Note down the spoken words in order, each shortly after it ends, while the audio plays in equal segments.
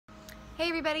Hey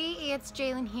everybody, it's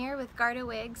Jalen here with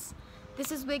Wigs.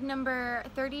 This is wig number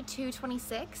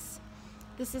 3226.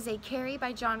 This is a Carrie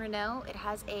by Jon Renau. It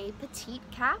has a petite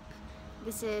cap.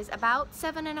 This is about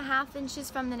 7.5 inches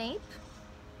from the nape.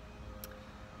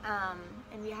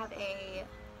 And we have a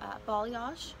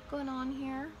balayage going on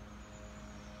here.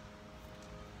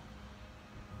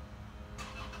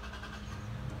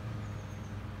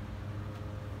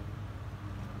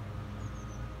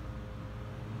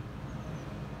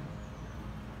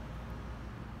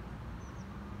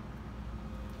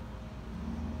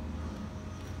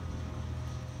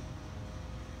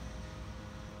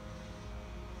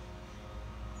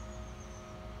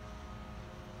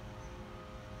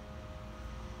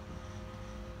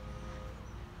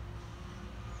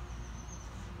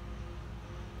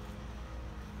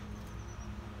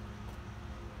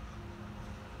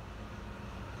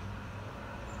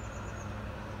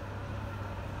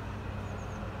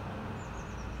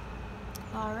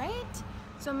 Alright,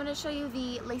 so I'm going to show you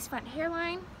the lace front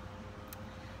hairline.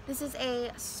 This is a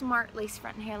smart lace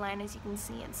front hairline. As you can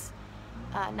see, it's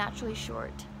naturally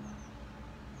short.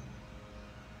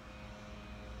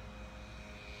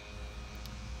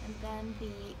 And then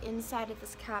the inside of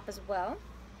this cap as well.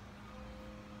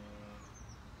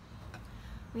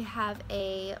 We have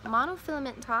a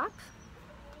monofilament top,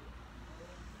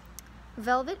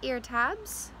 velvet ear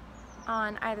tabs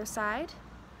on either side.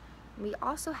 We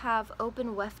also have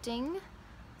open wefting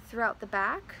throughout the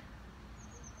back.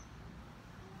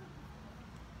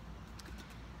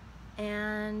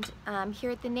 And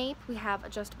here at the nape we have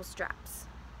adjustable straps.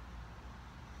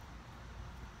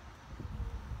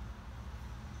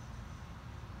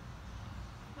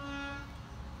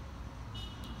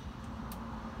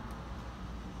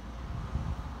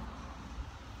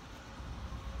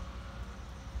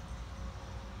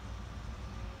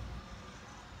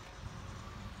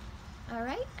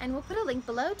 Alright, and we'll put a link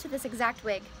below to this exact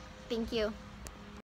wig. Thank you.